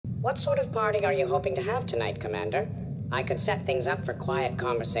What sort of party are you hoping to have tonight, Commander? I could set things up for quiet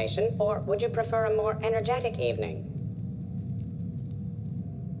conversation, or would you prefer a more energetic evening?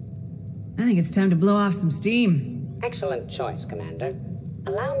 I think it's time to blow off some steam. Excellent choice, Commander.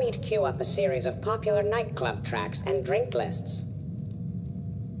 Allow me to queue up a series of popular nightclub tracks and drink lists.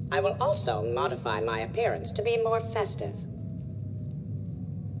 I will also modify my appearance to be more festive.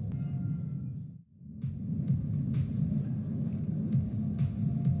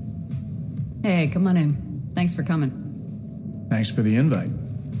 Hey, come on in. Thanks for coming. Thanks for the invite.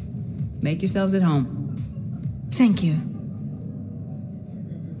 Make yourselves at home. Thank you.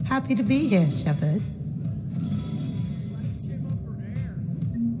 Happy to be here, Shepard.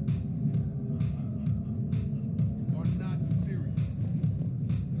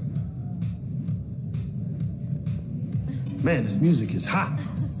 Man, this music is hot.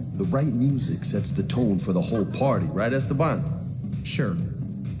 The right music sets the tone for the whole party, right, Esteban? Sure.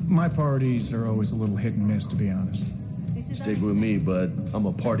 My parties are always a little hit and miss, to be honest. Stick with me, bud. I'm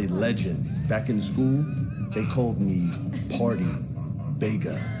a party legend. Back in school, they called me Party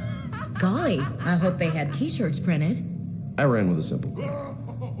Vega. Golly, I hope they had t-shirts printed. I ran with a simple girl.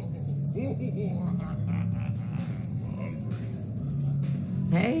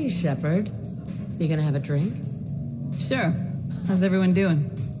 Hey, Shepard. You gonna have a drink? Sure. How's everyone doing?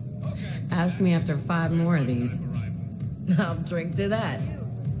 Ask me after 5 more of these. I'll drink to that.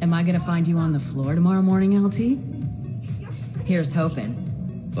 Am I gonna find you on the floor tomorrow morning, LT? Here's hoping.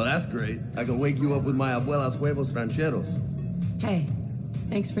 Well, that's great. I can wake you up with my abuela's huevos rancheros. Hey,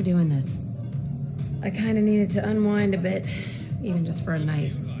 thanks for doing this. I kinda needed to unwind a bit, even just for a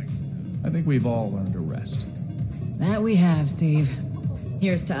night. I think we've all learned to rest. That we have, Steve.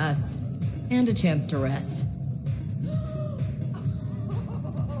 Here's to us. And a chance to rest.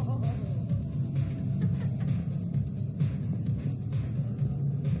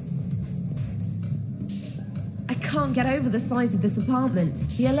 I can't get over the size of this apartment.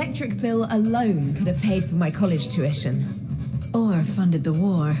 The electric bill alone could have paid for my college tuition. Or funded the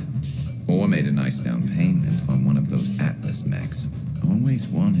war. Or made a nice down payment on one of those Atlas mechs. Always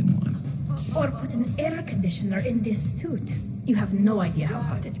wanted one. Or put an air conditioner in this suit. You have no idea how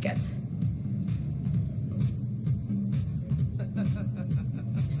hot it gets.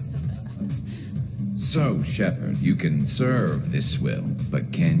 So, Shepard, you can serve this swill,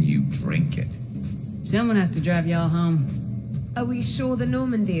 but can you drink it? Someone has to drive y'all home. Are we sure the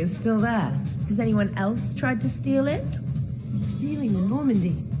Normandy is still there? Has anyone else tried to steal it? Stealing the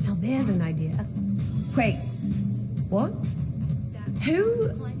Normandy? Now there's an idea. Wait, what?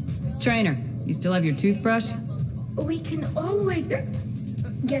 Who? Trainer, you still have your toothbrush? We can always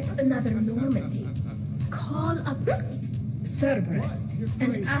get another Normandy. Call up Cerberus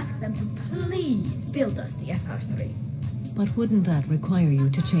and ask them to please build us the SR3. But wouldn't that require you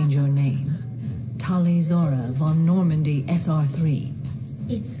to change your name? Tali Zora von Normandy SR3.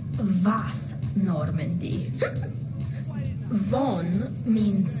 It's Vas Normandy. Von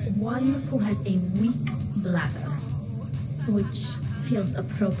means one who has a weak bladder, which feels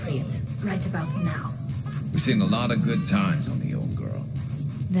appropriate right about now. We've seen a lot of good times on the old girl.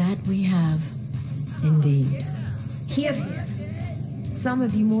 That we have, indeed. Hear, hear. Some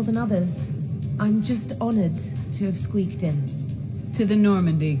of you more than others. I'm just honored to have squeaked in. To the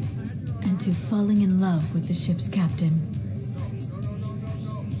Normandy. And to falling in love with the ship's captain.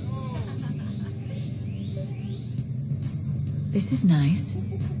 This is nice.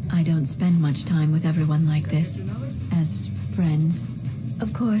 I don't spend much time with everyone like this, as friends.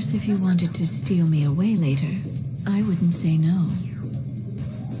 Of course, if you wanted to steal me away later, I wouldn't say no.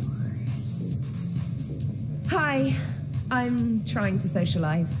 Hi. I'm trying to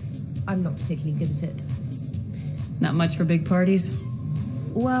socialize. I'm not particularly good at it. Not much for big parties?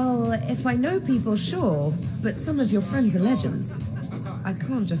 Well, if I know people, sure, but some of your friends are legends. I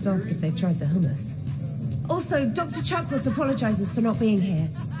can't just ask if they've tried the hummus. Also, Dr. Chuckwas apologizes for not being here.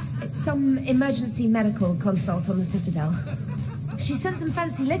 It's some emergency medical consult on the Citadel. She sent some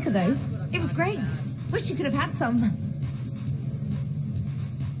fancy liquor, though. It was great. Wish you could have had some.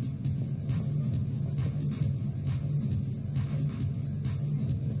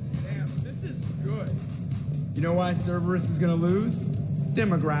 Damn, this is good. You know why Cerberus is gonna lose?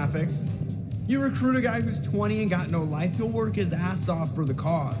 Demographics. You recruit a guy who's 20 and got no life, he'll work his ass off for the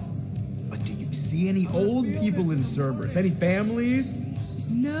cause. But do you see any old people in Cerberus? Any families?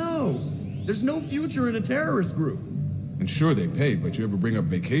 No. There's no future in a terrorist group. And sure, they pay, but you ever bring up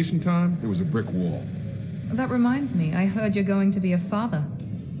vacation time, there was a brick wall. That reminds me, I heard you're going to be a father.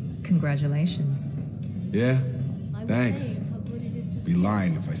 Congratulations. Yeah? Thanks. Be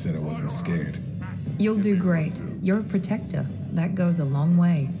lying if I said I wasn't scared. You'll do great. You're a protector. That goes a long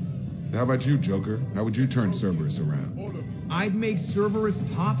way. How about you, Joker? How would you turn Cerberus around? I'd make Cerberus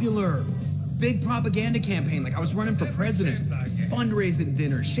popular. Big propaganda campaign like I was running for president. Fundraising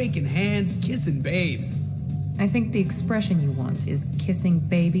dinners, shaking hands, kissing babes. I think the expression you want is kissing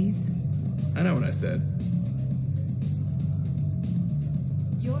babies. I know what I said.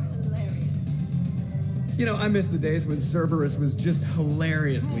 You're hilarious. You know, I miss the days when Cerberus was just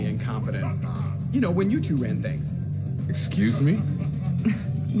hilariously incompetent. You know, when you two ran things. Excuse me?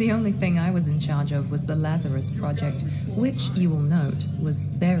 The only thing I was in charge of was the Lazarus Project, which, you will note, was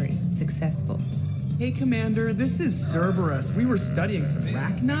very successful. Hey, Commander, this is Cerberus. We were studying some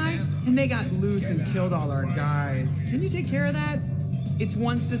Rachni, and they got loose and killed all our guys. Can you take care of that? It's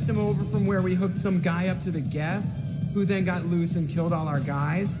one system over from where we hooked some guy up to the Geth, who then got loose and killed all our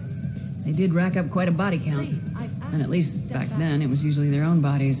guys. They did rack up quite a body count. And at least back then, it was usually their own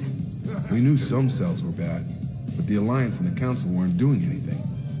bodies. We knew some cells were bad, but the Alliance and the Council weren't doing anything.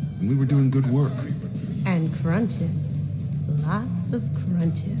 And we were doing good work. And crunches. Lots of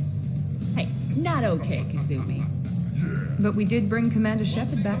crunches. Hey, not okay, Kasumi. But we did bring Commander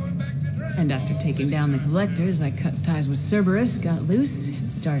Shepard back. And after taking down the collectors, I cut ties with Cerberus, got loose,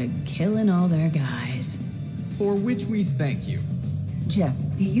 and started killing all their guys. For which we thank you. Jeff,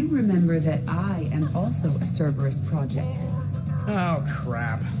 do you remember that I am also a Cerberus project? Oh,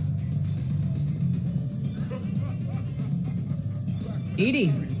 crap.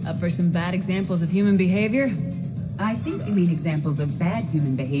 Edie, up for some bad examples of human behavior? I think you mean examples of bad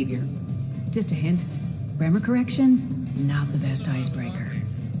human behavior. Just a hint. Grammar correction, not the best icebreaker.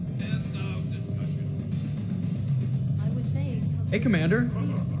 Hey, Commander.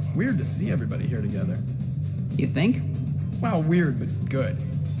 Weird to see everybody here together. You think? Well, weird, but good.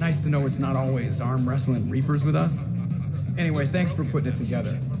 Nice to know it's not always arm wrestling reapers with us. Anyway, thanks for putting it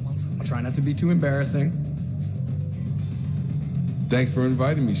together. I'll try not to be too embarrassing. Thanks for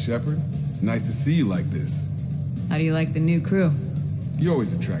inviting me, Shepard. It's nice to see you like this. How do you like the new crew? You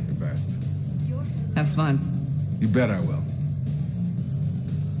always attract the best. Have fun. You bet I will.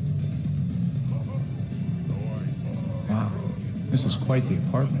 Wow, this is quite the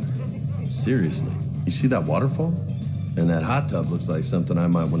apartment. Seriously, you see that waterfall? And that hot tub looks like something I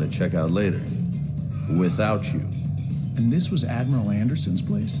might want to check out later. Without you. And this was Admiral Anderson's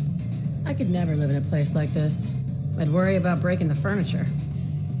place? I could never live in a place like this. I'd worry about breaking the furniture.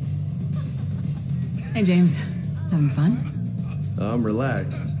 Hey, James. Having fun? I'm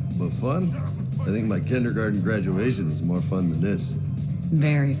relaxed, but fun? I think my kindergarten graduation was more fun than this.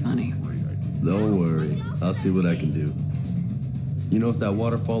 Very funny. Don't worry. I'll see what I can do. You know if that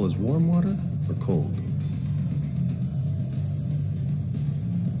waterfall is warm water or cold?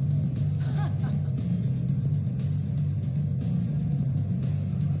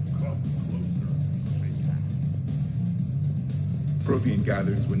 Protean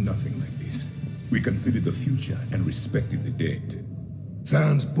gatherings were nothing like this. We considered the future and respected the dead.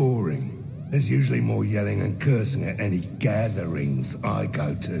 Sounds boring. There's usually more yelling and cursing at any gatherings I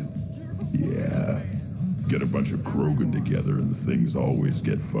go to. Yeah. Get a bunch of Krogan together and things always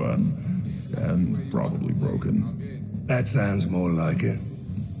get fun. And probably broken. That sounds more like it.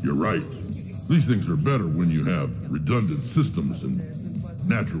 You're right. These things are better when you have redundant systems and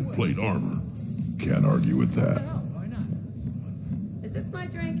natural plate armor. Can't argue with that. Is this my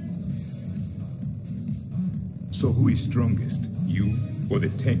drink? So who is strongest, you or the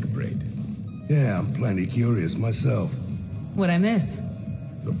tank bread? Yeah, I'm plenty curious myself. What'd I miss?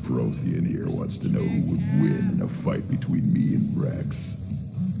 The Prothean here wants to know who would win in a fight between me and Rex.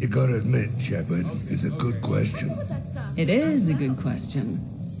 You gotta admit, Shepard, it's a good question. It is a good question.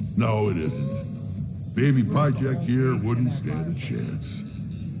 No, it isn't. Baby Project here wouldn't stand a chance.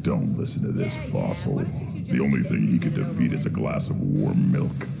 Don't listen to this fossil. The only thing he could defeat is a glass of warm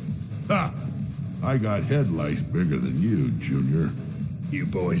milk. Ha! I got head lice bigger than you, Junior. You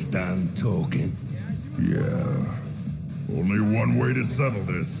boys done talking? Yeah. Only one way to settle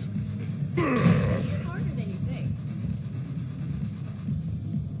this.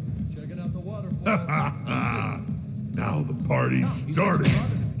 Now the party's starting.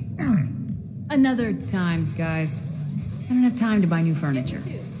 Another time, guys. I don't have time to buy new furniture.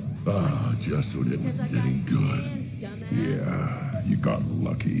 Just when it was getting good. Yeah, you got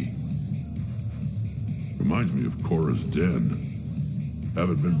lucky. Reminds me of Cora's den.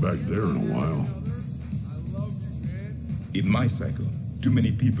 Haven't been back there in a while. In my cycle, too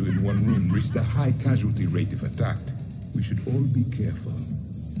many people in one room risked a high casualty rate if attacked. We should all be careful.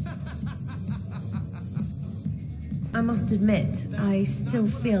 I must admit, I still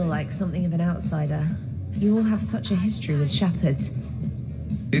feel like something of an outsider. You all have such a history with Shepard.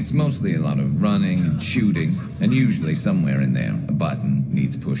 It's mostly a lot of running and shooting, and usually somewhere in there, a button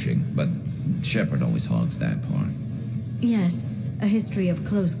needs pushing, but Shepard always hogs that part. Yes, a history of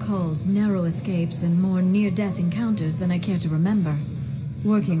close calls, narrow escapes, and more near-death encounters than I care to remember.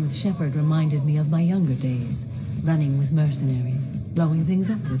 Working with Shepard reminded me of my younger days. Running with mercenaries, blowing things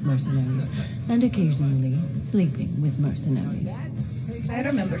up with mercenaries, and occasionally sleeping with mercenaries. I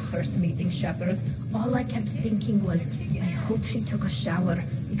remember first meeting Shepard. All I kept thinking was, I hope she took a shower,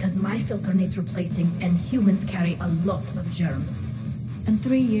 because my filter needs replacing, and humans carry a lot of germs. And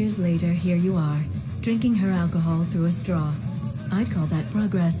 3 years later, here you are, drinking her alcohol through a straw. I'd call that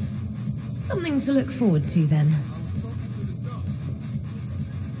progress. Something to look forward to, then.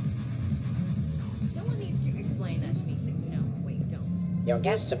 Someone needs to explain that to me. No, wait, don't. Your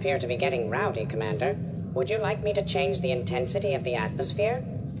guests appear to be getting rowdy, Commander. Would you like me to change the intensity of the atmosphere?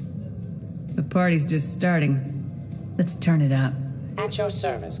 The party's just starting. Let's turn it up. At your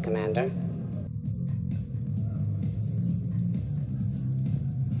service, Commander.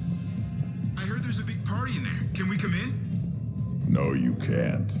 I heard there's a big party in there. Can we come in? No, you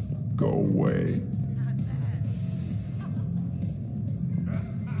can't. Go away.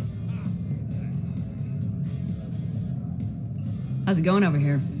 How's it going over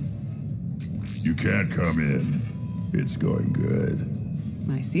here? You can't come in. It's going good.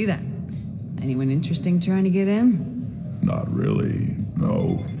 I see that. Anyone interesting trying to get in? Not really.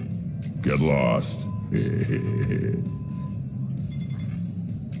 No. Get lost.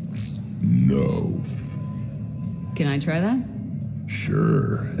 No. Can I try that?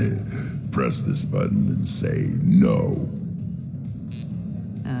 Sure. Press this button and say no.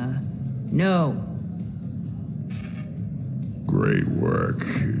 No. Great work.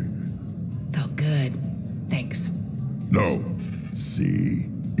 Felt good. Thanks. No. See?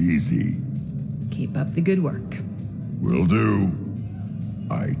 Easy. Keep up the good work. Will do.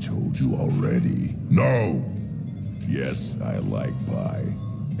 I told you already. No. Yes, I like pie.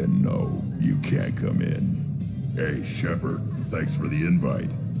 And no, you can't come in. Hey, Shepard, thanks for the invite.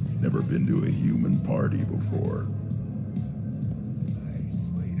 Never been to a human party before.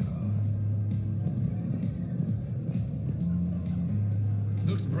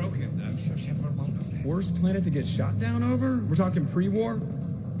 Looks broken. I'm sure Shepard won't know that. Worst planet to get shot down over? We're talking pre-war?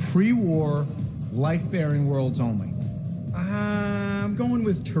 Pre-war, life-bearing worlds only. I'm going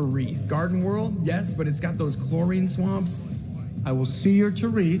with Tarith. Garden World, yes, but it's got those chlorine swamps. I will see your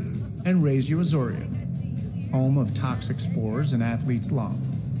Tarith and raise you Azoria, home of toxic spores and athlete's lung.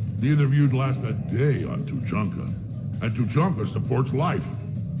 Neither of you'd last a day on Tuchanka. And Tuchanka supports life.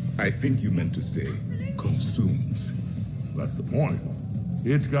 I think you meant to say consumes. That's the point.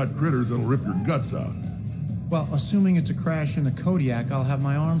 It's got critters that'll rip your guts out. Well, assuming it's a crash in a Kodiak, I'll have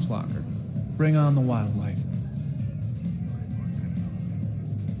my arms locker. Bring on the wildlife.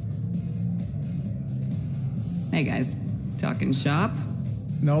 Hey guys, talking shop?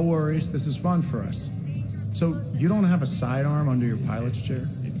 No worries, this is fun for us. So, you don't have a sidearm under your pilot's chair?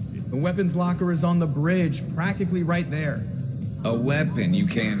 The weapons locker is on the bridge, practically right there. A weapon you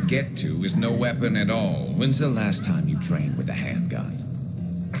can't get to is no weapon at all. When's the last time you trained with a handgun?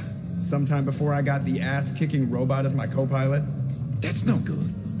 Sometime before I got the ass-kicking robot as my co-pilot. That's no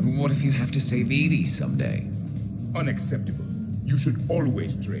good. What if you have to save Edie someday? Unacceptable. You should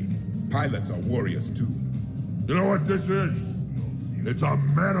always train. Pilots are warriors too. You know what this is? It's a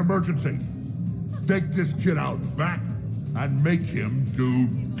mad emergency. Take this kid out back and make him do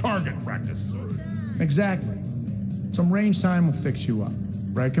target practice. Exactly. Some range time will fix you up.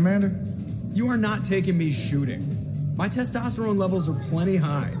 Right, Commander? You are not taking me shooting. My testosterone levels are plenty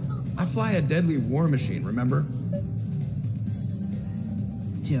high. I fly a deadly war machine, remember?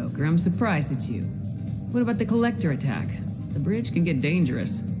 Joker, I'm surprised at you. What about the collector attack? The bridge can get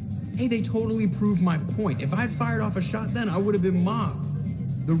dangerous. Hey, they totally proved my point. If I'd fired off a shot then, I would have been mobbed.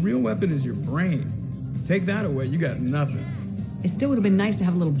 The real weapon is your brain. Take that away, you got nothing. It still would have been nice to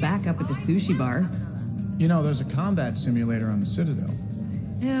have a little backup at the sushi bar. You know, there's a combat simulator on the Citadel.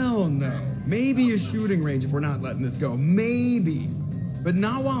 Hell no. Maybe a shooting range if we're not letting this go. Maybe. But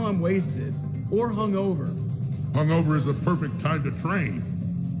not while I'm wasted. Or hungover. Hungover is the perfect time to train.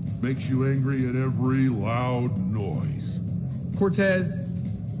 Makes you angry at every loud noise. Cortez,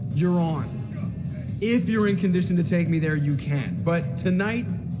 you're on. If you're in condition to take me there, you can. But tonight,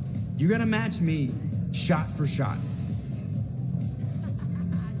 you gotta match me shot for shot.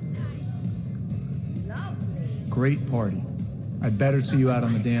 Great party. I'd better see you out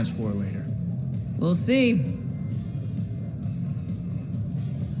on the dance floor later. We'll see.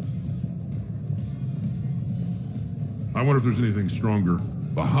 I wonder if there's anything stronger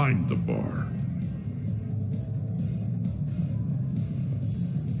behind the bar.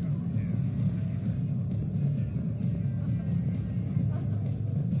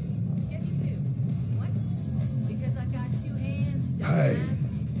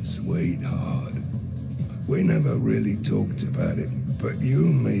 sweetheart. We never really talked about it, but you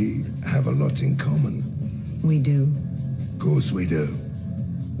and me have a lot in common. We do. Of course we do.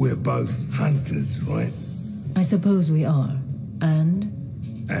 We're both hunters, right? I suppose we are. And?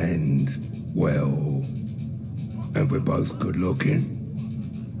 And, well... And we're both good looking.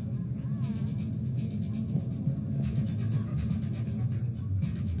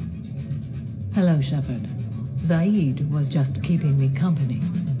 Hello, Shepard. Zaid was just keeping me company.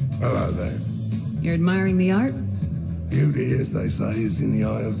 Hello there. You're admiring the art? Beauty, as they say, is in the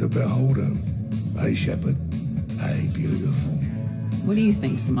eye of the beholder. Hey, Shepard. Hey, beautiful. What do you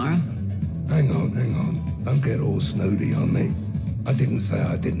think, Samara? Hang on. Don't get all snooty on me. I didn't say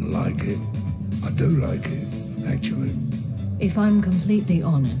I didn't like it. I do like it, actually. If I'm completely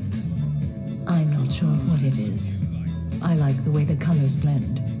honest, I'm not sure what it is. I like the way the colors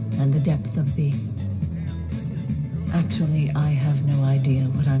blend, and the depth of the... Actually, I have no idea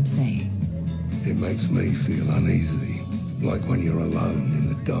what I'm saying. It makes me feel uneasy, like when you're alone in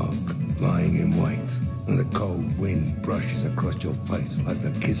the dark, lying in wait, and the cold wind brushes across your face like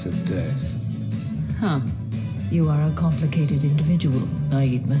the kiss of death. Huh. You are a complicated individual,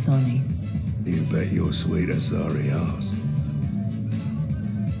 Zaid Masani. You bet your sweet Asari ass.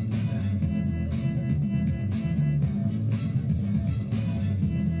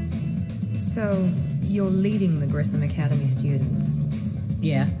 So, you're leading the Grissom Academy students?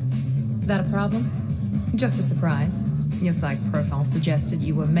 Yeah. That a problem? Just a surprise. Your psych profile suggested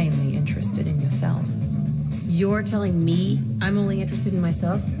you were mainly interested in yourself. You're telling me I'm only interested in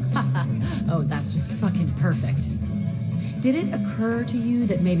myself? Oh, that's just fucking perfect. Did it occur to you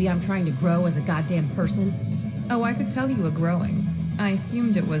that maybe I'm trying to grow as a goddamn person? Oh, I could tell you were growing. I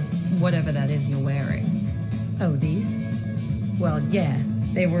assumed it was whatever that is you're wearing. Oh, these? Well, yeah.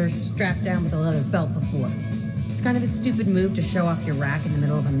 They were strapped down with a leather belt before. It's kind of a stupid move to show off your rack in the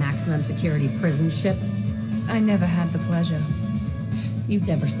middle of a maximum security prison ship. I never had the pleasure. You'd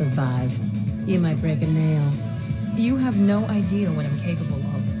never survive. You might break a nail. You have no idea what I'm capable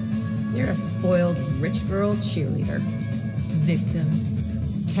of. You're a spoiled rich girl cheerleader. Victim.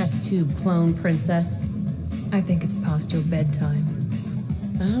 Test tube clone princess. I think it's past your bedtime.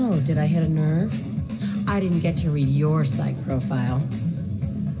 Oh, did I hit a nerve? I didn't get to read your psych profile.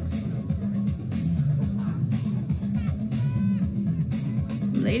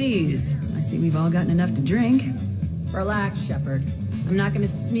 Ladies, I see we've all gotten enough to drink. Relax, Shepard. I'm not gonna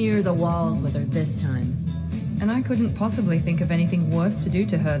smear the walls with her this time. And I couldn't possibly think of anything worse to do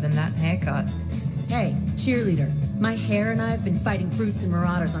to her than that haircut. Hey, cheerleader. My hair and I have been fighting brutes and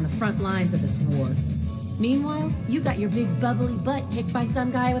marauders on the front lines of this war. Meanwhile, you got your big bubbly butt kicked by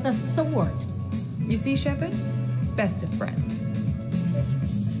some guy with a sword. You see, Shepard? Best of friends.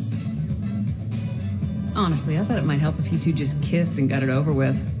 Honestly, I thought it might help if you two just kissed and got it over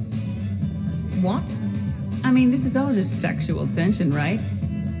with. What? I mean, this is all just sexual tension, right?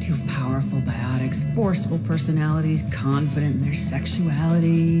 Two powerful biotics, forceful personalities, confident in their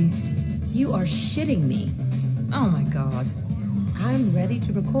sexuality. You are shitting me. Oh my god. I'm ready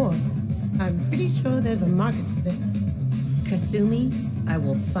to record. I'm pretty sure there's a market for this. Kasumi, I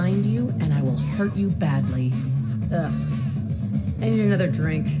will find you and I will hurt you badly. Ugh. I need another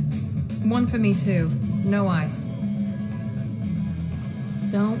drink. One for me too. No ice.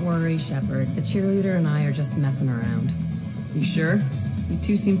 Don't worry, Shepard. The cheerleader and I are just messing around. You sure? You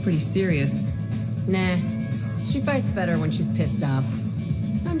two seem pretty serious. Nah. She fights better when she's pissed off.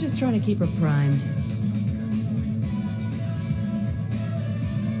 I'm just trying to keep her primed.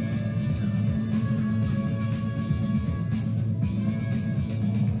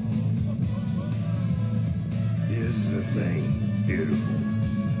 Here's the thing, beautiful.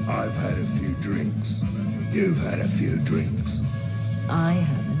 I've had a few drinks. You've had a few drinks. I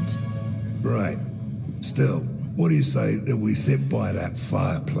haven't. Right. Still, what do you say that we sit by that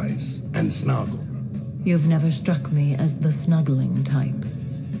fireplace and snuggle? You've never struck me as the snuggling type.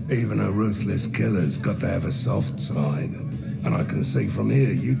 Even a ruthless killer's got to have a soft side. And I can see from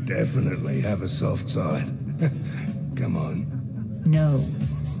here you definitely have a soft side. Come on. No.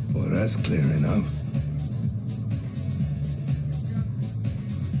 Well, that's clear enough.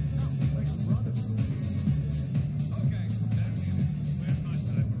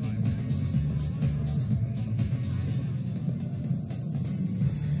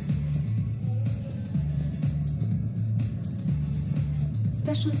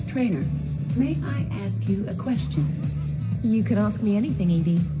 Specialist trainer, may I ask you a question? You can ask me anything,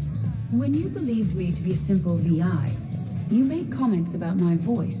 Edie. When you believed me to be a simple VI, you made comments about my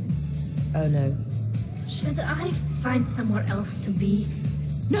voice. Oh no. Should I find somewhere else to be?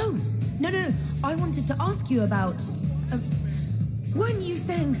 No. I wanted to ask you about... Weren't you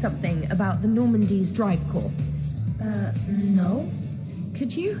saying something about the Normandy's drive core? No.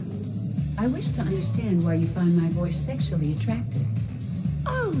 Could you? I wish to understand why you find my voice sexually attractive.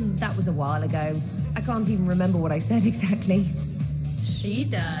 Oh, that was a while ago. I can't even remember what I said exactly. She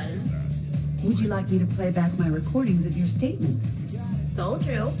does. Would you like me to play back my recordings of your statements? Told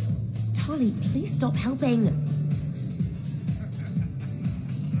you. Tali, please stop helping.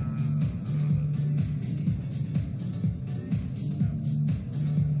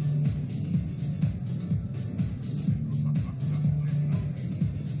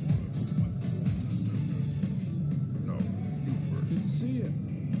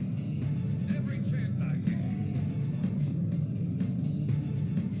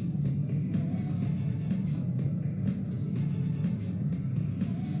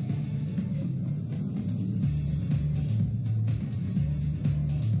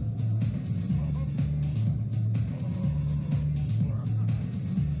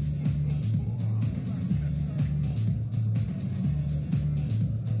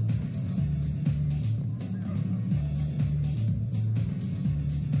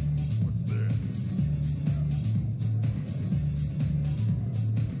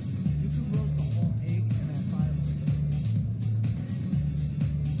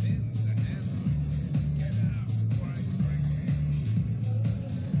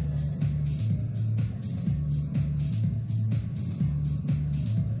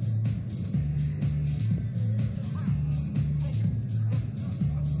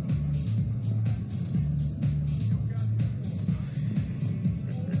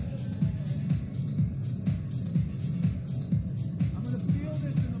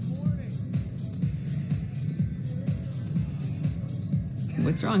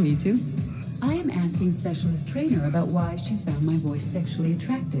 What's wrong, you two? I am asking Specialist Trainer about why she found my voice sexually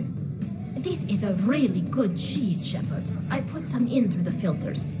attractive. This is a really good cheese, Shepard. I put some in through the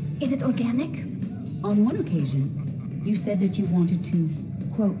filters. Is it organic? On one occasion, you said that you wanted to,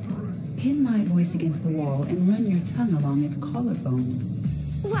 quote, pin my voice against the wall and run your tongue along its collarbone.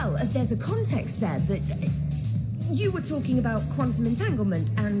 Well, there's a context there that... You were talking about quantum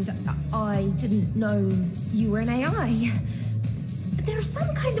entanglement, and I didn't know you were an AI. There's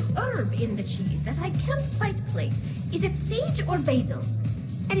some kind of herb in the cheese that I can't quite place. Is it sage or basil?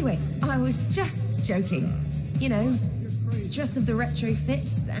 Anyway, I was just joking. You know, stress of the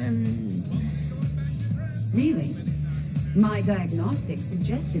retrofits and... Really? My diagnostics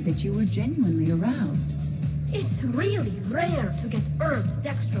suggested that you were genuinely aroused. It's really rare to get herbed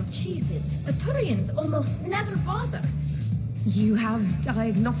dextro cheeses. The Turians almost never bother. You have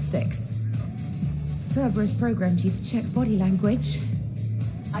diagnostics. Cerberus programmed you to check body language.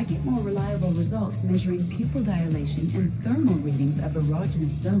 I get more reliable results measuring pupil dilation and thermal readings of erogenous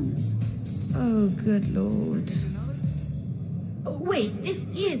zones. Oh, good lord. Wait, this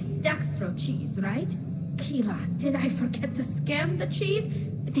is dextro cheese, right? Keela, did I forget to scan the cheese?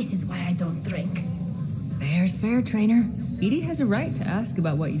 This is why I don't drink. Fair's fair, Trainer. Edie has a right to ask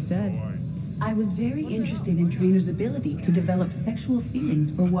about what you said. I was very interested in Trainer's ability to develop sexual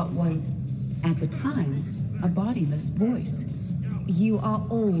feelings for what was, at the time, a bodiless voice. You are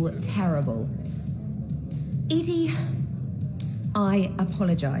all terrible. Edie, I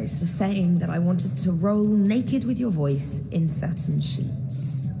apologize for saying that I wanted to roll naked with your voice in satin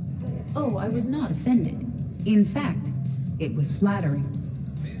sheets. Oh, I was not offended. In fact, it was flattering.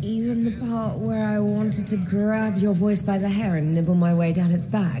 Even the part where I wanted to grab your voice by the hair and nibble my way down its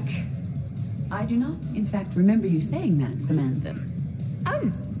back. I do not, in fact, remember you saying that, Samantha.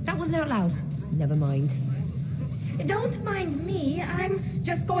 Oh, that wasn't out loud. Never mind. Don't mind me. I'm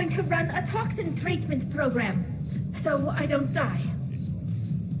just going to run a toxin treatment program, so I don't die.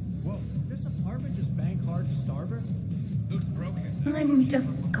 Whoa, this apartment just bang hard to starboard? Looks broken. I'm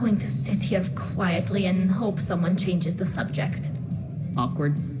just going to sit here quietly and hope someone changes the subject.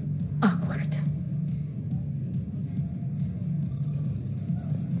 Awkward. Awkward.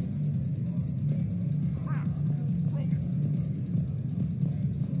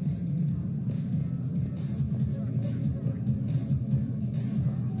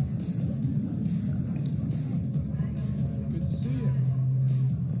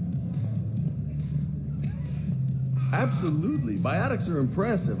 Absolutely. Biotics are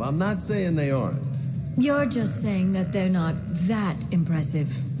impressive. I'm not saying they aren't. You're just saying that they're not that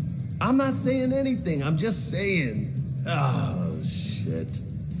impressive. I'm not saying anything. I'm just saying. Oh, shit.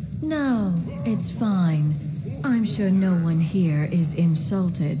 No, it's fine. I'm sure no one here is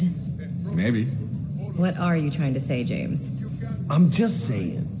insulted. Maybe. What are you trying to say, James? I'm just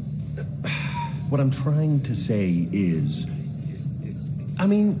saying. What I'm trying to say is... I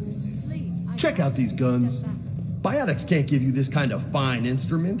mean, check out these guns. Biotics can't give you this kind of fine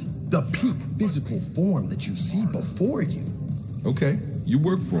instrument. The peak physical form that you see before you. Okay, you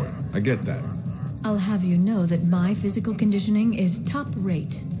work for it. I get that. I'll have you know that my physical conditioning is top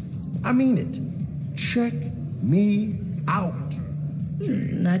rate. I mean it. Check me out.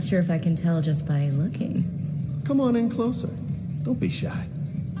 Not sure if I can tell just by looking. Come on in closer. Don't be shy.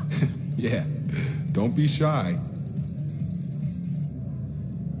 Yeah, don't be shy.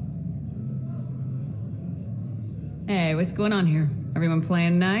 Hey, what's going on here? Everyone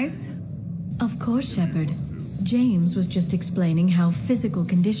playing nice? Of course, Shepard. James was just explaining how physical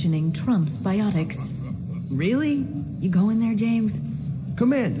conditioning trumps biotics. Really? You going there, James?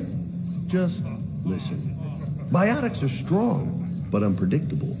 Commander, just listen. Biotics are strong, but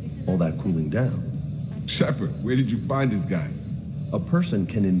unpredictable. All that cooling down. Shepard, where did you find this guy? A person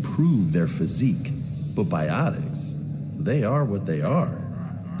can improve their physique, but biotics, they are what they are.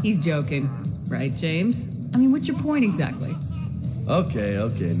 He's joking. Right, James? I mean, what's your point exactly?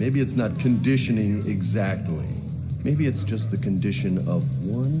 Okay, maybe it's not conditioning exactly. Maybe it's just the condition of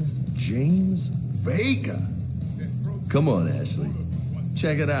one James Vega. Come on, Ashley.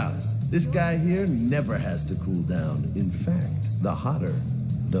 Check it out. This guy here never has to cool down. In fact, the hotter,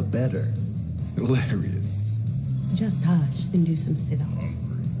 the better. Hilarious. Just hush and do some sit-ups.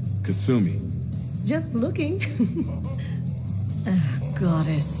 Kasumi. Just looking.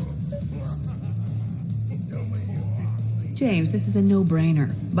 Goddess. James, this is a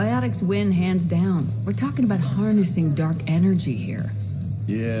no-brainer. Biotics win hands down. We're talking about harnessing dark energy here.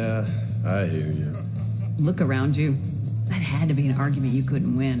 Yeah, I hear you. Look around you. That had to be an argument you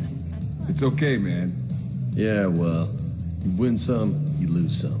couldn't win. It's okay, man. Yeah, well, you win some, you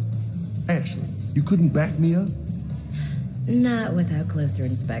lose some. Ashley, you couldn't back me up? Not without closer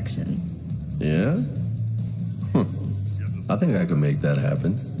inspection. Yeah? I think I can make that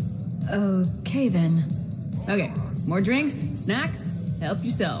happen. Okay, then. Okay, more drinks, snacks, help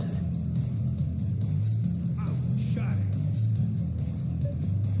yourselves.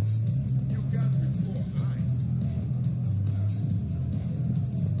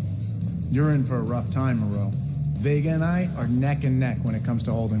 You're in for a rough time, Moreau. Vega and I are neck and neck when it comes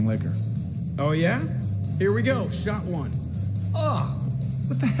to holding liquor. Oh, yeah? Here we go. Shot one. Oh,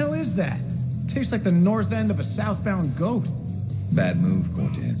 what the hell is that? Tastes like the north end of a southbound goat. Bad move,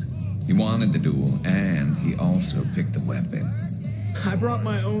 Cortez. He wanted the duel, and he also picked the weapon. I brought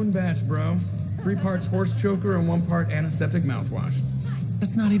my own batch, bro. 3 parts horse choker and 1 part antiseptic mouthwash.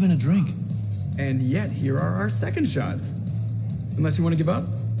 That's not even a drink. And yet, here are our second shots. Unless you want to give up?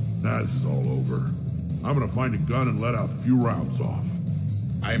 Nah, this is all over. I'm gonna find a gun and let out a few rounds off.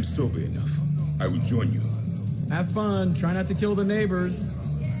 I am sober enough. I will join you. Have fun. Try not to kill the neighbors.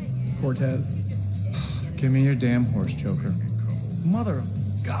 Cortez. Give me your damn horse choker. Mother of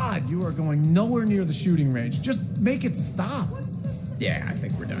God, you are going nowhere near the shooting range. Just make it stop. Yeah, I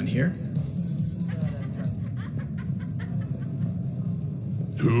think we're done here.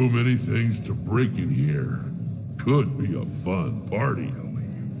 Too many things to break in here. Could be a fun party.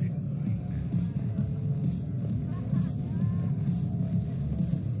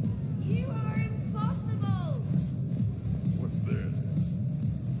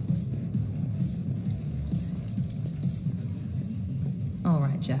 All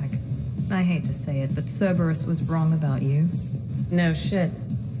right, Jack. I hate to say it, but Cerberus was wrong about you. No shit.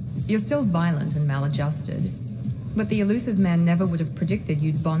 You're still violent and maladjusted. But the elusive man never would have predicted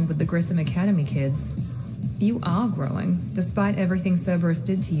you'd bond with the Grissom Academy kids. You are growing, despite everything Cerberus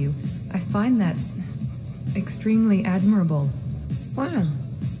did to you. I find that extremely admirable. Wow.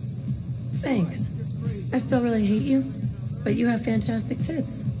 Thanks. I still really hate you, but you have fantastic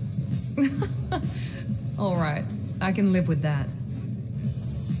tits. All right, I can live with that.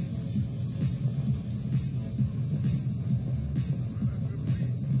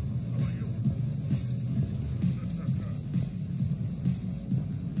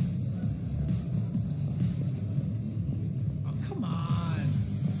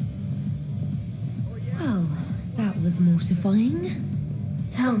 Well, that was mortifying.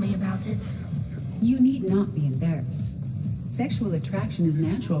 Tell me about it. You need not be embarrassed. Sexual attraction is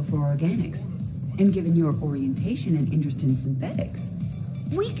natural for organics. And given your orientation and interest in synthetics...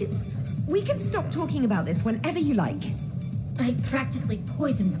 We can stop talking about this whenever you like. I practically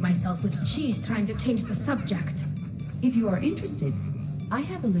poisoned myself with cheese trying to change the subject. If you are interested, I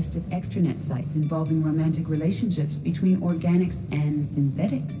have a list of extranet sites involving romantic relationships between organics and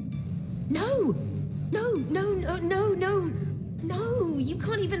synthetics. No! No, no, no, no, no! No! You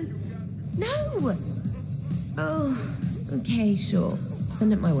can't even... No! Oh, okay, sure.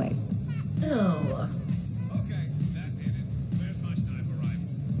 Send it my way. Oh.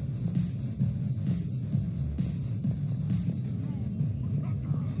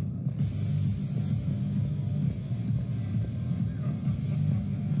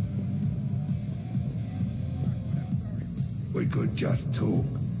 could just talk,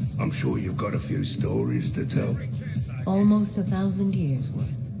 I'm sure you've got a few stories to tell. Almost 1,000 years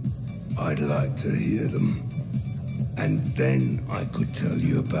worth. I'd like to hear them. And then I could tell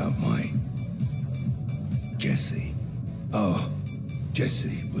you about my... Jessie. Oh,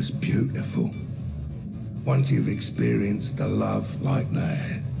 Jessie was beautiful. Once you've experienced a love like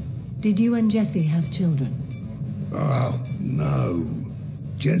that... Did you and Jessie have children? Oh, no.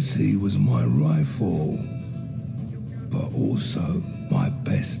 Jessie was my rifle. But also my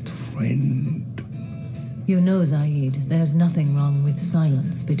best friend. You know, Zaid, there's nothing wrong with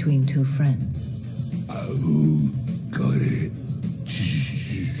silence between two friends. Oh, got it.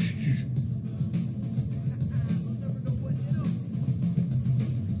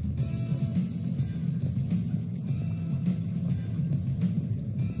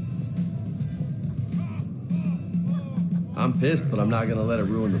 I'm pissed, but I'm not gonna let it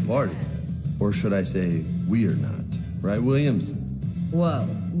ruin the party. Or should I say, we're not. Right, Williams? Whoa,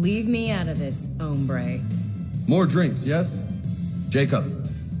 leave me out of this, hombre. More drinks, yes? Jacob.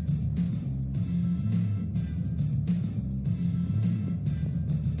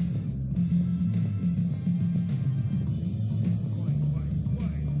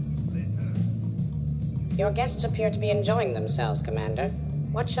 Your guests appear to be enjoying themselves, Commander.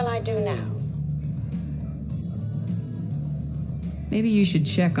 What shall I do now? Maybe you should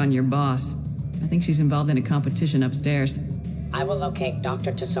check on your boss. I think she's involved in a competition upstairs. I will locate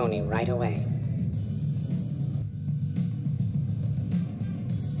Dr. Tassoni right away.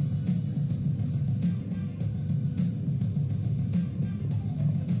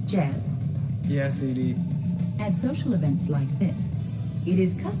 Jeb. Yes, Edie. At social events like this, it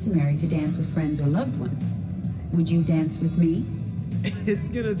is customary to dance with friends or loved ones. Would you dance with me? It's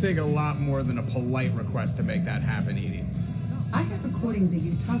gonna take a lot more than a polite request to make that happen, Edie. I have recordings of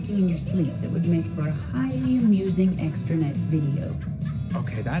you talking in your sleep that would make for a highly amusing extranet video.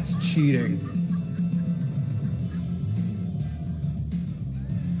 Okay, that's cheating.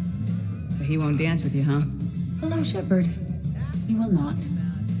 So he won't dance with you, huh? Hello, Shepard. You will not.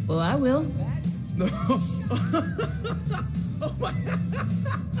 Well, I will. No. Oh my.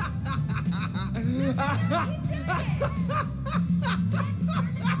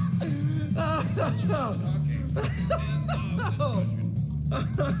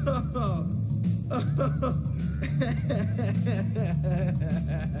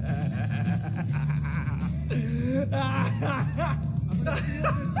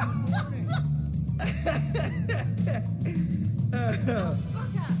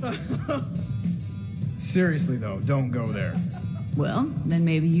 Seriously, though, don't go there. Well, then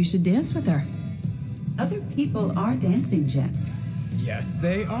maybe you should dance with her. Other people are dancing, Jack. Yes,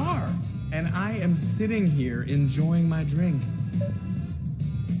 they are. And I am sitting here enjoying my drink.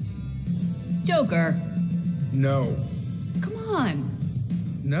 Joker. No. Come on.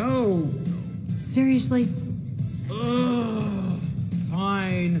 No. Seriously? Ugh.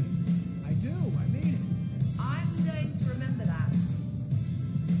 Fine. I do. I mean it. I'm going to remember that.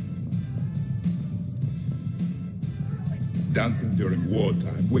 Dancing during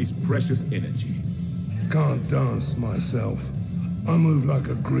wartime wastes precious energy. Can't dance myself. I move like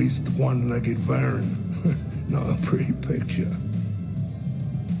a greased one-legged Varan. Not a pretty picture.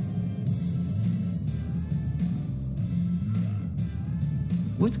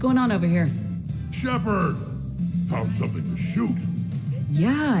 What's going on over here? Shepard! Found something to shoot.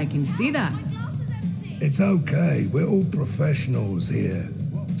 Yeah, I can see that. It's okay. We're all professionals here.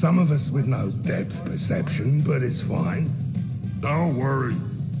 Some of us with no depth perception, but it's fine. Don't worry.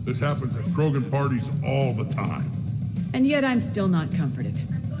 This happens at Krogan parties all the time. And yet I'm still not comforted.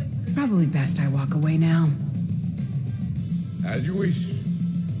 Probably best I walk away now. As you wish.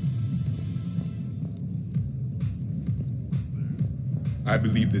 I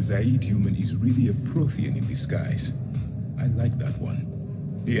believe the Zaid human is really a Prothean in disguise. I like that one.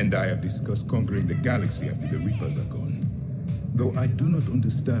 He and I have discussed conquering the galaxy after the Reapers are gone. Though I do not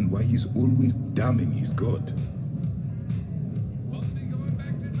understand why he's always damning his god.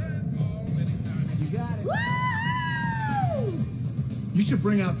 You should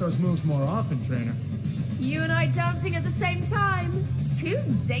bring out those moves more often, trainer. You and I dancing at the same time? Too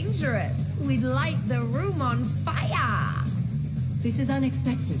dangerous. We'd light the room on fire. This is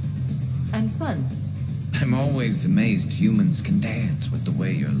unexpected. And fun. I'm always amazed humans can dance with the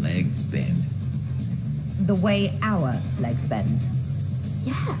way your legs bend. The way our legs bend.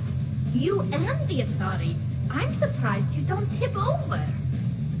 Yes, you and the Asari. I'm surprised you don't tip over.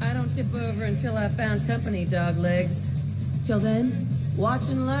 I don't tip over until I found company, dog legs. Till then, watch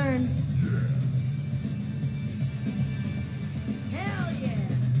and learn. Hell yeah.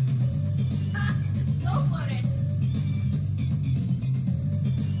 Go for it.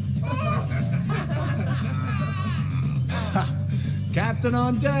 captain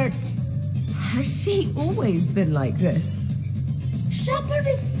on deck. Has she always been like this? Shepard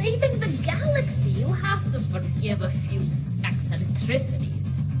is saving the galaxy. You have to forgive a few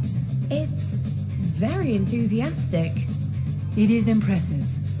eccentricities. It's very enthusiastic. It is impressive.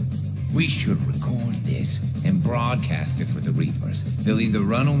 We should record this and broadcast it for the Reapers. They'll either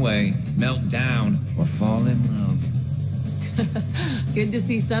run away, melt down, or fall in love. Good to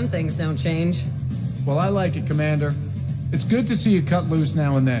see some things don't change. Well, I like it, Commander. It's good to see you cut loose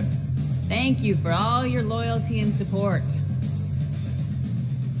now and then. Thank you for all your loyalty and support.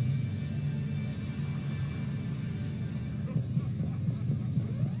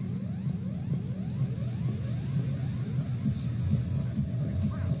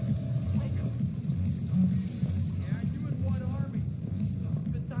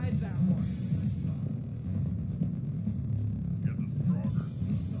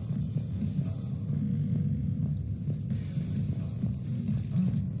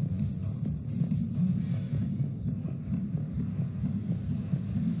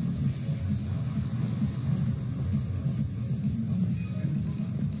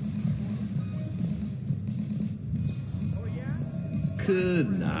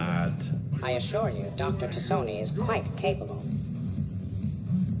 Could not. I assure you, Dr. Tassoni is quite capable.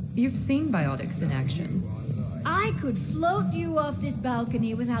 You've seen biotics in action. I could float you off this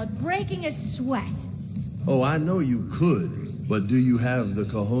balcony without breaking a sweat. Oh, I know you could, but do you have the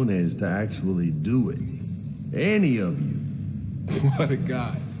cojones to actually do it? Any of you? What a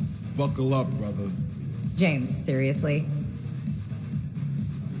guy. Buckle up, brother. James, seriously?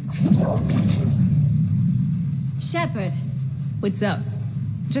 Shepard. What's up?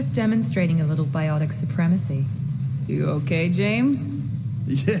 Just demonstrating a little biotic supremacy. You okay, James?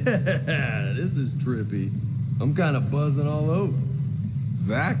 Yeah, this is trippy. I'm kind of buzzing all over.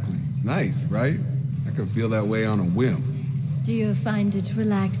 Exactly. Nice, right? I can feel that way on a whim. Do you find it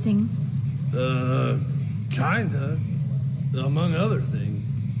relaxing? Kinda. Among other things.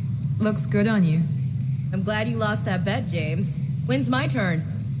 Looks good on you. I'm glad you lost that bet, James. When's my turn?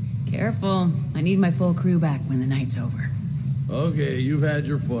 Careful. I need my full crew back when the night's over. Okay, you've had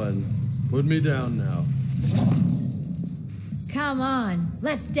your fun. Put me down now. Come on,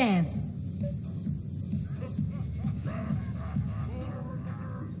 let's dance.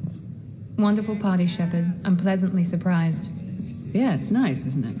 Wonderful party, Shepard. I'm pleasantly surprised. Yeah, it's nice,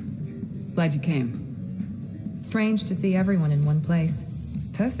 isn't it? Glad you came. Strange to see everyone in one place.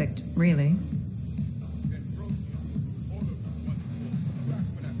 Perfect, really.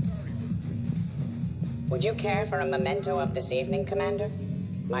 Would you care for a memento of this evening, Commander?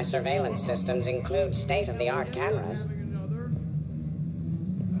 My surveillance systems include state-of-the-art cameras.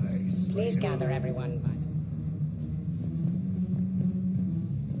 Please gather everyone by...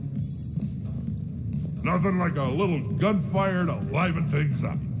 Nothing like a little gunfire to liven things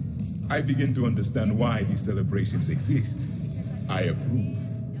up. I begin to understand why these celebrations exist. I approve.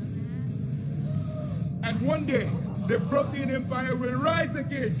 And one day, the Protean Empire will rise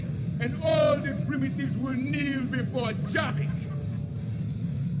again, and all the primitives will kneel before Javik.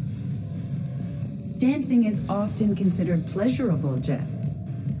 Dancing is often considered pleasurable, Jeff.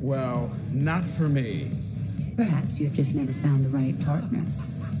 Well, not for me. Perhaps you've just never found the right partner.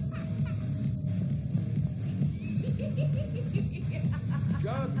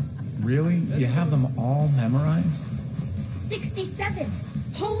 Really? You have them all memorized? 67.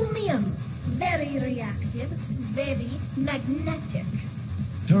 Holmium. Very reactive, very magnetic.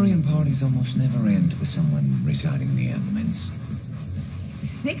 Turian parties almost never end with someone reciting the elements.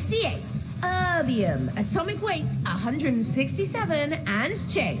 68. Erbium. Atomic weight 167 and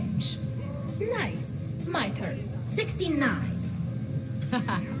change. Nice. My turn. 69.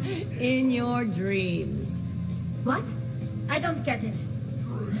 In your dreams. What? I don't get it.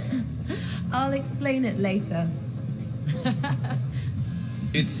 I'll explain it later.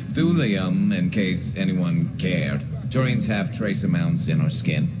 It's thulium, in case anyone cared. Turians have trace amounts in our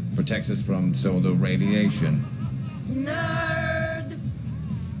skin. Protects us from solar radiation. Nerd!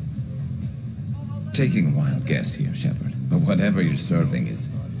 Taking a wild guess here, Shepard, but whatever you're serving is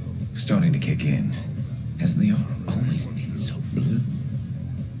starting to kick in. Has the aura always been so blue?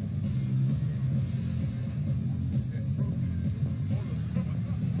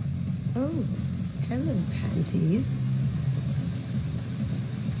 Oh, hello, panties.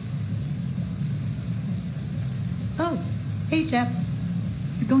 Oh, hey, Jeff.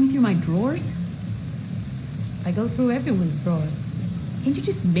 You're going through my drawers? I go through everyone's drawers. Can't you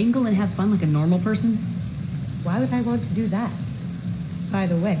just mingle and have fun like a normal person? Why would I want to do that? By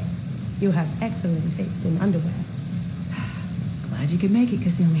the way, you have excellent taste in underwear. Glad you could make it,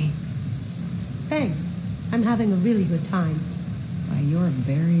 Kasumi. Thanks. I'm having a really good time. by your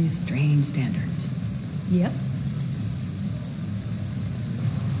very strange standards. Yep.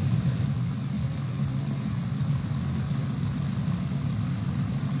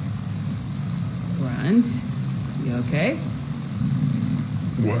 Grunt, you okay?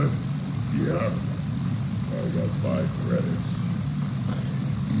 What? Yeah. I got 5 credits.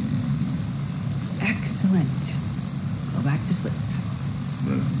 Excellent. Go back to sleep.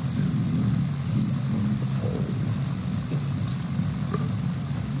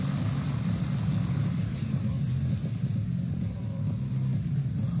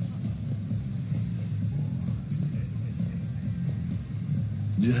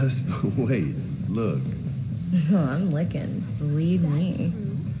 Just wait. Look. Oh, I'm licking. Believe me.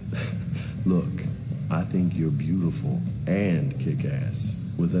 Look, I think you're beautiful and kick-ass,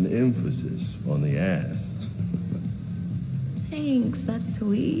 with an emphasis on the ass. Thanks, that's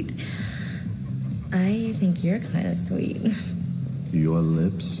sweet. I think you're kind of sweet. Your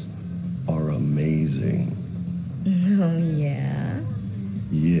lips are amazing. Oh, yeah?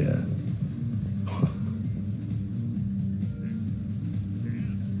 Yeah.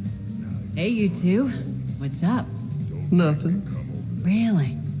 Hey, you two. What's up? Nothing.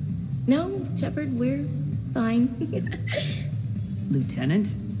 Really? No, Shepard, we're fine.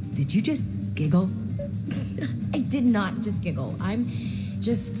 Lieutenant, did you just giggle? I did not just giggle. I'm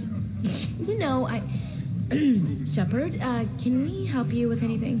just, Shepard, can we help you with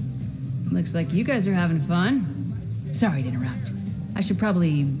anything? Looks like you guys are having fun. Sorry to interrupt. I should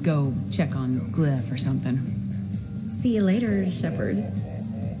probably go check on Glyph or something. See you later, Shepard.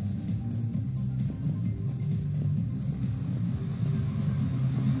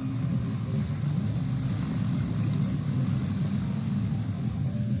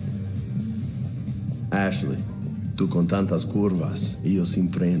 Ashley, tú con tantas curvas y yo sin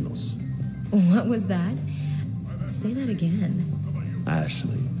frenos. What was that? Say that again.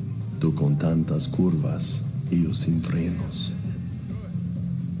 Ashley, tú con tantas curvas y yo sin frenos.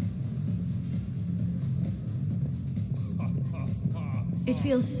 It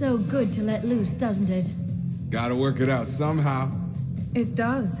feels so good to let loose, doesn't it? Gotta work it out somehow. It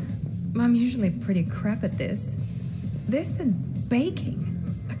does. I'm usually pretty crap at this. This and baking.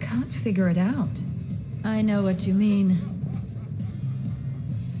 I can't figure it out. I know what you mean.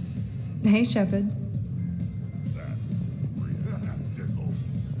 Hey, Shepard.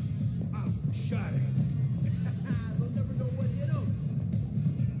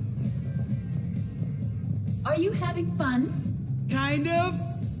 Are you having fun? Kind of.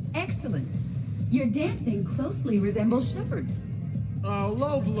 Excellent. Your dancing closely resembles Shepard's. Oh,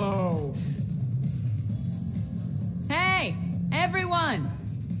 low blow. Hey, everyone!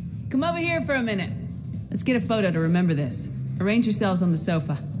 Come over here for a minute. Let's get a photo to remember this. Arrange yourselves on the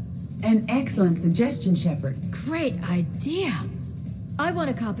sofa. An excellent suggestion, Shepard. Great idea. I want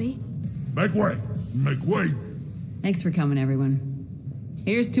a copy. Make way! Make way! Thanks for coming, everyone.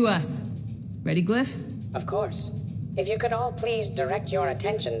 Here's to us. Ready, Glyph? Of course. If you could all please direct your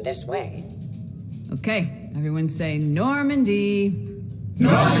attention this way. Okay, everyone say Normandy.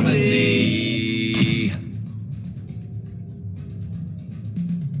 Normandy!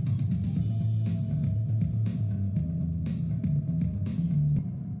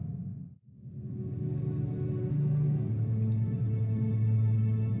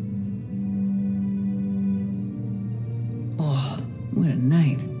 Oh, what a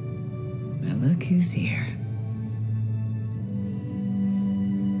night. But look who's here.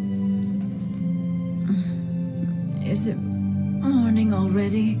 Is it morning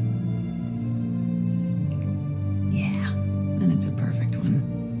already? Yeah, and it's a perfect one.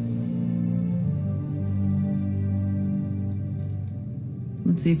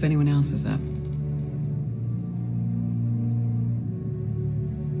 Let's see if anyone else is up.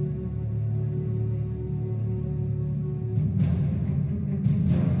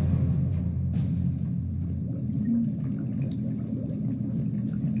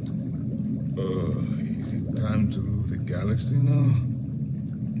 Is it time to rule the galaxy now?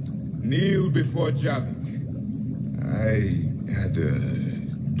 Kneel before Javik. I had a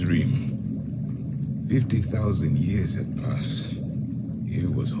dream. 50,000 years had passed. It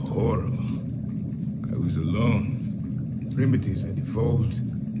was horrible. I was alone. Primitives had evolved.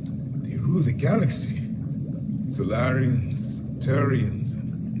 They ruled the galaxy. Solarians, Turians,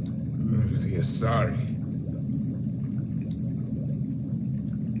 and the Asari.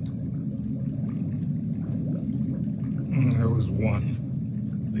 There was one,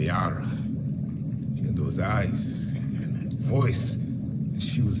 Liara. She had those eyes and that voice.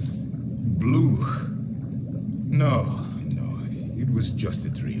 She was blue. No, it was just a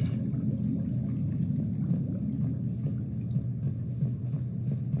dream.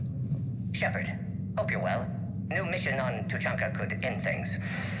 Shepard, hope you're well. New mission on Tuchanka could end things.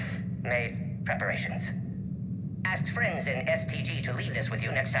 Made preparations. Asked friends in STG to leave this with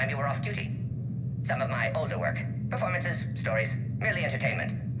you next time you were off duty. Some of my older work. Performances, stories, merely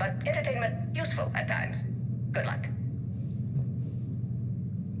entertainment. But entertainment useful at times. Good luck.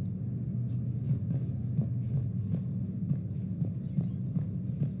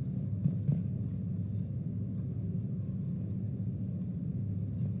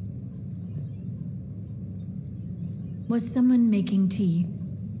 Was someone making tea?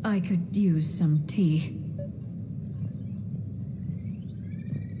 I could use some tea.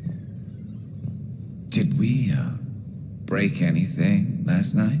 Did we, break anything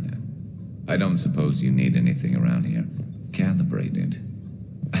last night? I don't suppose you need anything around here. Calibrated.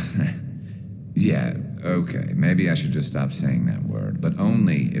 Yeah, okay. Maybe I should just stop saying that word, but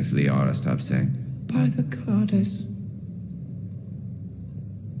only if Liara stops saying, by the goddess.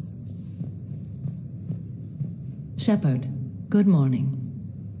 Shepard, good morning.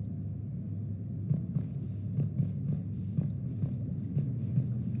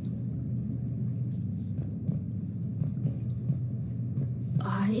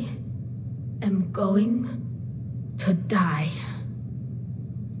 I am going to die.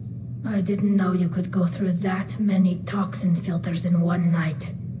 I didn't know you could go through that many toxin filters in one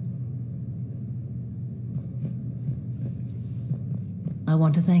night. I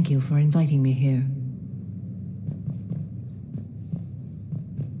want to thank you for inviting me here.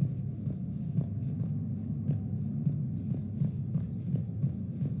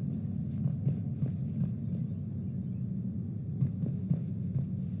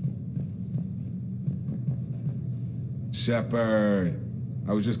 Shepard,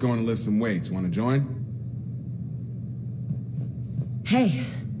 I was just going to lift some weights. Want to join? Hey,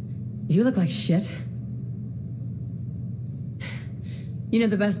 you look like shit. You know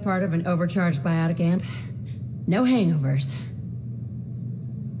the best part of an overcharged biotic amp? No hangovers.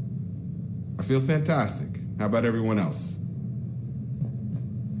 I feel fantastic. How about everyone else?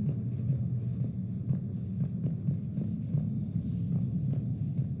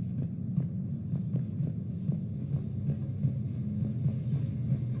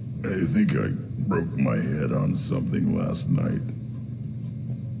 I think I broke my head on something last night.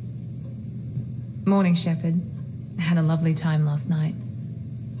 Morning, Shepard. Had a lovely time last night.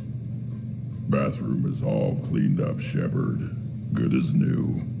 Bathroom is all cleaned up, Shepard. Good as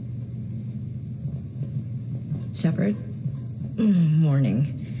new. Shepard?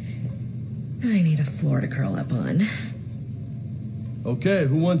 Morning. I need a floor to curl up on. Okay,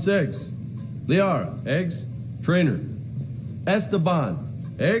 who wants eggs? Liara, eggs? Trainer. Esteban,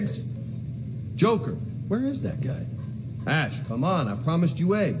 eggs? Joker, where is that guy? Ash, come on, I promised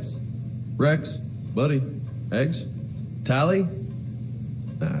you eggs. Rex, buddy, eggs? Tally?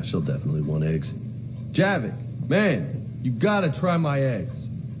 Nah, she'll definitely want eggs. Javik, man, you gotta try my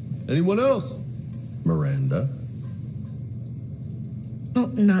eggs. Anyone else? Miranda? Oh,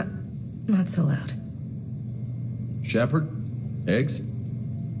 not so loud. Shepard, eggs?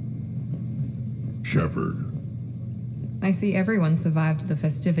 Shepard. I see everyone survived the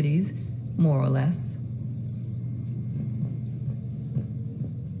festivities, more or less.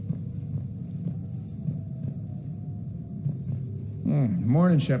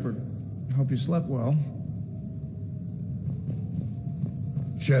 Morning, Shepard. Hope you slept well.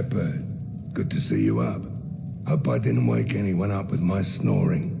 Shepard, good to see you up. Hope I didn't wake anyone up with my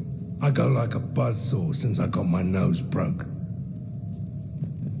snoring. I go like a buzzsaw since I got my nose broke.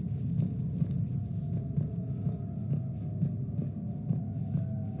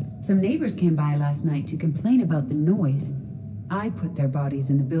 Some neighbors came by last night to complain about the noise. I put their bodies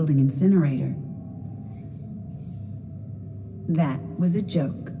in the building incinerator. That was a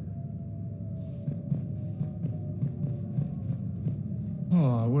joke.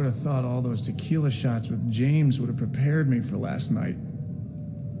 Oh, I would have thought all those tequila shots with James would have prepared me for last night.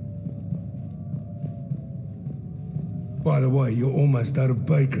 By the way, you're almost out of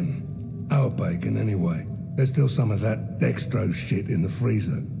bacon. Our bacon, anyway. There's still some of that dextrose shit in the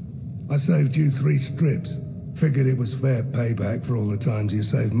freezer. I saved you 3 strips. Figured it was fair payback for all the times you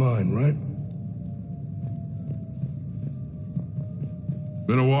saved mine, right?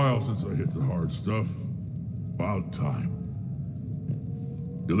 Been a while since I hit the hard stuff. About time.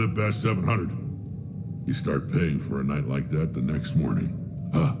 You live past 700. You start paying for a night like that the next morning.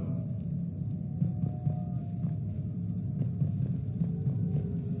 Huh.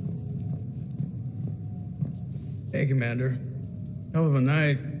 Hey, Commander. Hell of a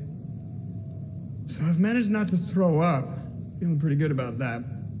night. So I've managed not to throw up. Feeling pretty good about that.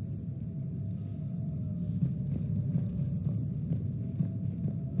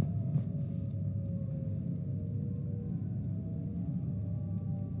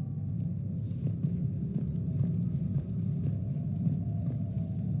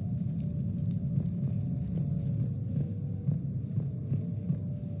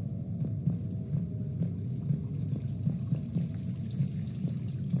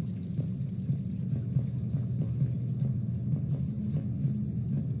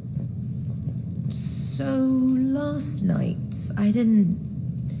 So, last night, I didn't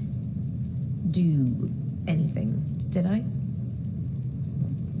do anything, did I?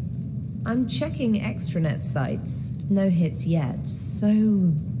 I'm checking extranet sites. No hits yet, so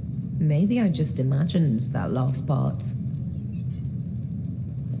maybe I just imagined that last part.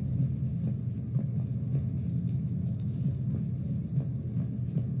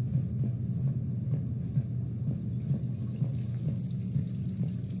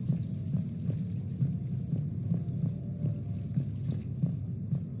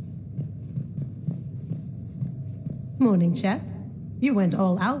 Morning, Chef. You went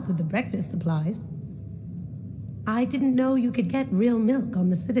all out with the breakfast supplies. I didn't know you could get real milk on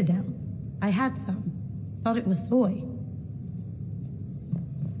the Citadel. I had some. Thought it was soy.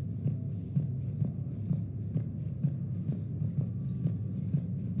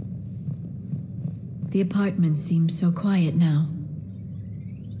 The apartment seems so quiet now.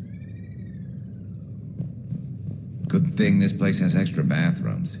 Good thing this place has extra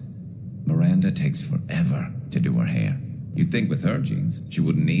bathrooms. Miranda takes forever to do her hair. You'd think with her genes, she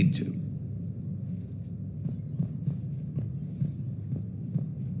wouldn't need to.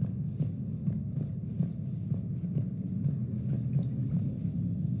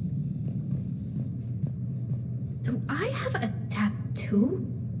 Do I have a tattoo?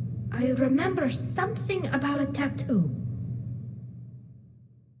 I remember something about a tattoo.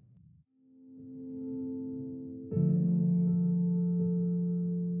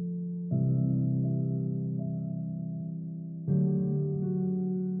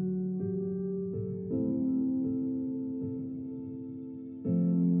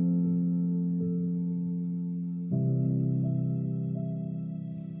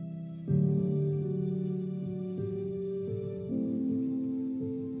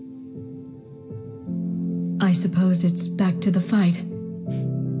 I suppose it's back to the fight.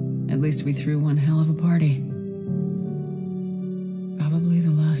 At least we threw one hell of a party. Probably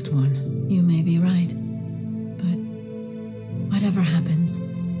the last one. You may be right. But whatever happens,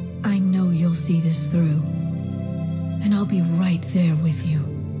 I know you'll see this through. And I'll be right there with you.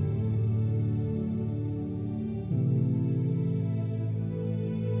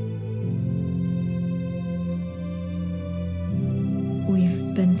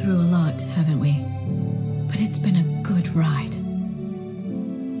 We've been through a lot, haven't we? But it's been a good ride.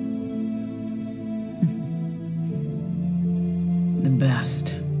 The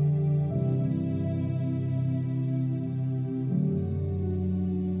best.